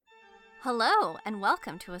Hello, and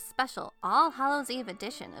welcome to a special All Hallows Eve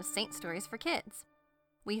edition of Saint Stories for Kids.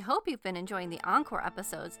 We hope you've been enjoying the encore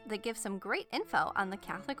episodes that give some great info on the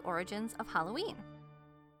Catholic origins of Halloween.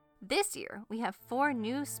 This year, we have 4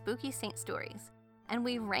 new spooky saint stories, and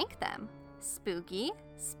we rank them spooky,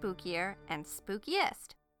 spookier, and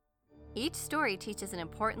spookiest. Each story teaches an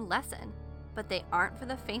important lesson, but they aren't for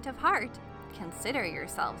the faint of heart. Consider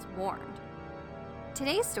yourselves warned.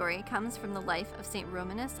 Today's story comes from the life of Saint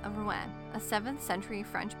Romanus of Rouen, a 7th century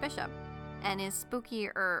French bishop, and is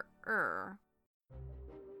spookier.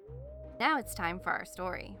 Now it's time for our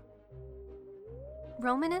story.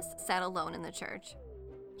 Romanus sat alone in the church.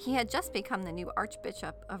 He had just become the new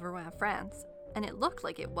Archbishop of Rouen, France, and it looked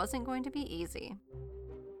like it wasn't going to be easy.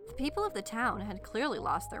 The people of the town had clearly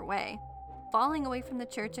lost their way, falling away from the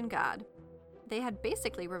church and God. They had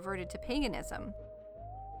basically reverted to paganism.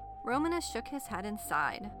 Romanus shook his head and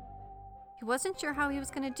sighed. He wasn't sure how he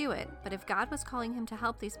was going to do it, but if God was calling him to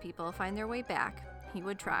help these people find their way back, he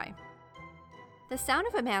would try. The sound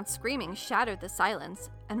of a man screaming shattered the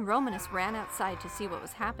silence, and Romanus ran outside to see what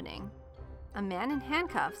was happening. A man in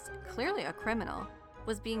handcuffs, clearly a criminal,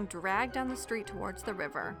 was being dragged down the street towards the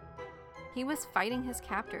river. He was fighting his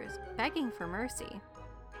captors, begging for mercy.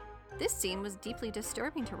 This scene was deeply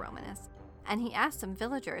disturbing to Romanus, and he asked some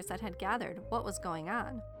villagers that had gathered what was going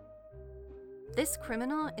on. "This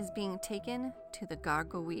criminal is being taken to the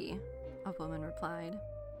Gargowie," a woman replied.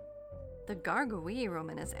 "The Gargowie?"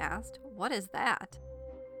 Romanus asked. "What is that?"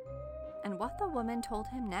 And what the woman told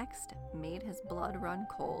him next made his blood run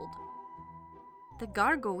cold. The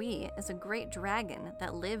Gargowie is a great dragon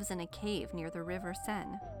that lives in a cave near the river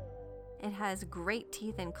Seine. It has great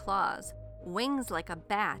teeth and claws, wings like a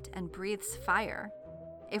bat, and breathes fire.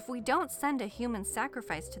 If we don't send a human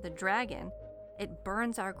sacrifice to the dragon, it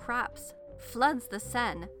burns our crops, floods the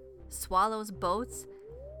Seine, swallows boats,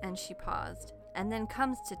 and she paused, and then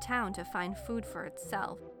comes to town to find food for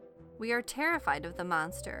itself. We are terrified of the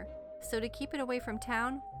monster, so to keep it away from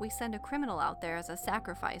town, we send a criminal out there as a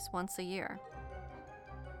sacrifice once a year.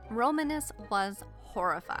 Romanus was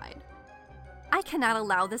horrified. "I cannot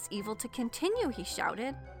allow this evil to continue," he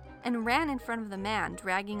shouted, and ran in front of the man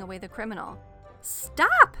dragging away the criminal.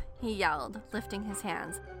 "Stop!" he yelled, lifting his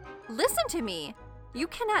hands. "Listen to me! You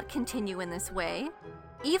cannot continue in this way.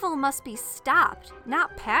 Evil must be stopped,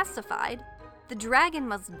 not pacified. The dragon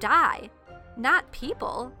must die, not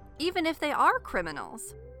people, even if they are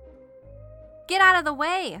criminals." "Get out of the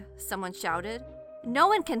way!" someone shouted. "No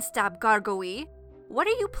one can stop Gargowie. What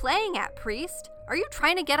are you playing at, priest? Are you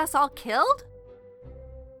trying to get us all killed?"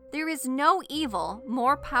 "There is no evil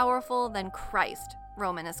more powerful than Christ,"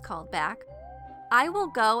 Romanus called back. "I will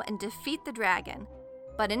go and defeat the dragon.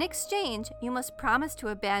 But in exchange, you must promise to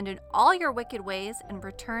abandon all your wicked ways and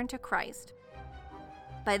return to Christ."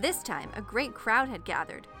 By this time, a great crowd had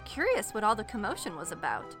gathered, curious what all the commotion was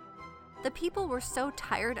about. The people were so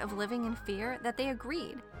tired of living in fear that they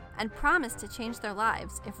agreed and promised to change their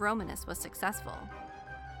lives if Romanus was successful.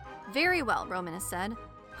 "Very well," Romanus said.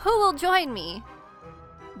 "Who will join me?"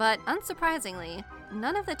 But unsurprisingly,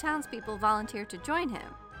 none of the townspeople volunteered to join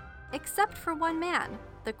him, except for one man,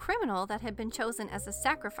 the criminal that had been chosen as a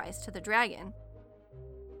sacrifice to the dragon.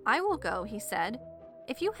 "I will go," he said.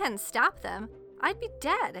 "If you hadn't stopped them, I'd be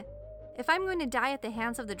dead. If I'm going to die at the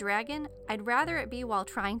hands of the dragon, I'd rather it be while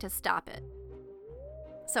trying to stop it."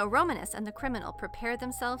 So Romanus and the criminal prepared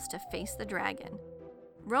themselves to face the dragon.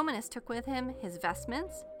 Romanus took with him his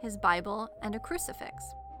vestments, his Bible, and a crucifix.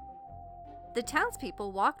 The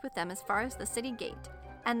townspeople walked with them as far as the city gate,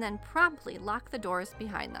 and then promptly locked the doors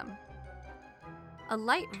behind them. A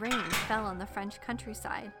light rain fell on the French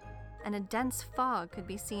countryside, and a dense fog could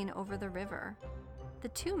be seen over the river. The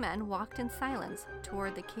 2 men walked in silence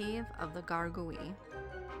toward the cave of the Gargowie.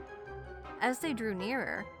 As they drew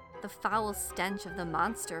nearer, the foul stench of the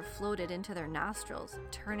monster floated into their nostrils,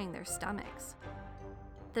 turning their stomachs.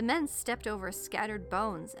 The men stepped over scattered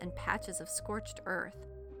bones and patches of scorched earth.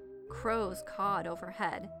 Crows cawed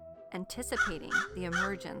overhead, anticipating the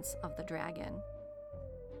emergence of the dragon.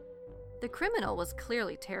 The criminal was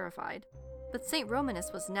clearly terrified, but St.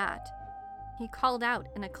 Romanus was not. He called out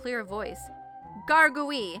in a clear voice,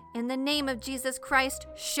 "Gargowie, in the name of Jesus Christ,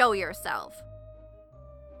 show yourself!"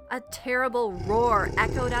 A terrible roar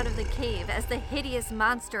echoed out of the cave as the hideous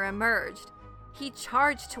monster emerged. He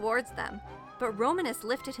charged towards them, but Romanus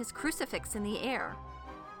lifted his crucifix in the air.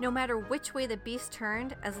 No matter which way the beast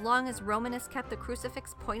turned, as long as Romanus kept the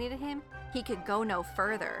crucifix pointed at him, he could go no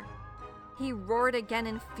further. He roared again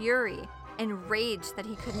in fury, enraged that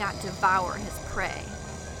he could not devour his prey.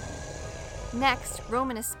 Next,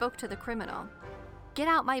 Romanus spoke to the criminal. "Get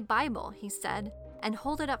out my Bible," he said, and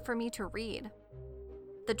hold it up for me to read."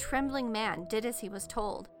 The trembling man did as he was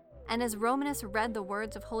told, and as Romanus read the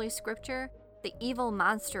words of Holy Scripture, the evil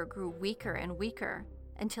monster grew weaker and weaker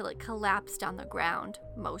until it collapsed on the ground,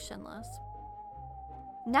 motionless.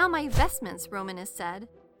 "Now my vestments," Romanus said,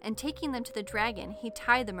 and taking them to the dragon, he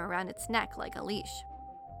tied them around its neck like a leash.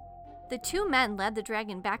 The two men led the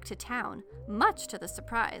dragon back to town, much to the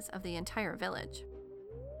surprise of the entire village.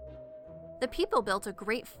 The people built a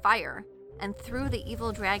great fire and threw the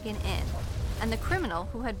evil dragon in, and the criminal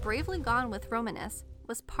who had bravely gone with Romanus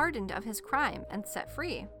was pardoned of his crime and set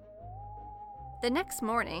free. The next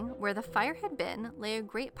morning, where the fire had been, lay a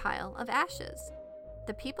great pile of ashes.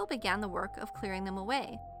 The people began the work of clearing them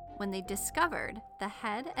away when they discovered the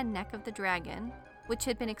head and neck of the dragon, which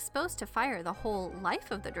had been exposed to fire the whole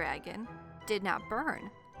life of the dragon, did not burn,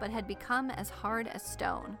 but had become as hard as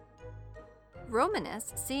stone.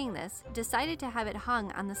 Romanus, seeing this, decided to have it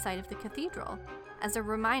hung on the site of the cathedral as a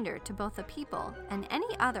reminder to both the people and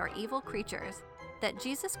any other evil creatures that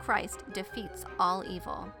Jesus Christ defeats all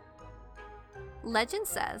evil. Legend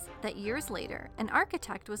says that years later, an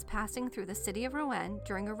architect was passing through the city of Rouen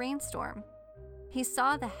during a rainstorm. He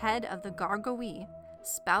saw the head of the gargoyle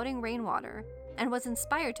spouting rainwater and was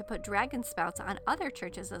inspired to put dragon spouts on other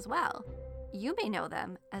churches as well. You may know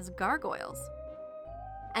them as gargoyles.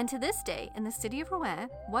 And to this day, in the city of Rouen,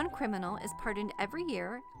 one criminal is pardoned every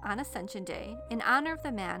year on Ascension Day in honor of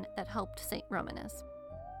the man that helped St. Romanus.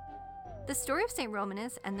 The story of St.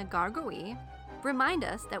 Romanus and the gargoyle remind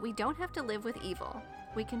us that we don't have to live with evil.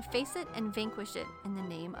 We can face it and vanquish it in the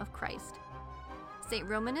name of Christ. St.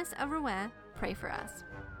 Romanus of Rouen, pray for us.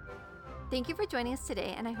 Thank you for joining us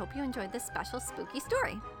today, and I hope you enjoyed this special spooky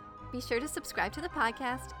story. Be sure to subscribe to the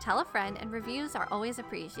podcast, tell a friend, and reviews are always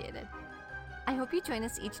appreciated. I hope you join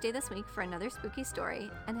us each day this week for another spooky story,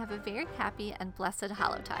 and have a very happy and blessed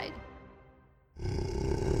Hallowtide.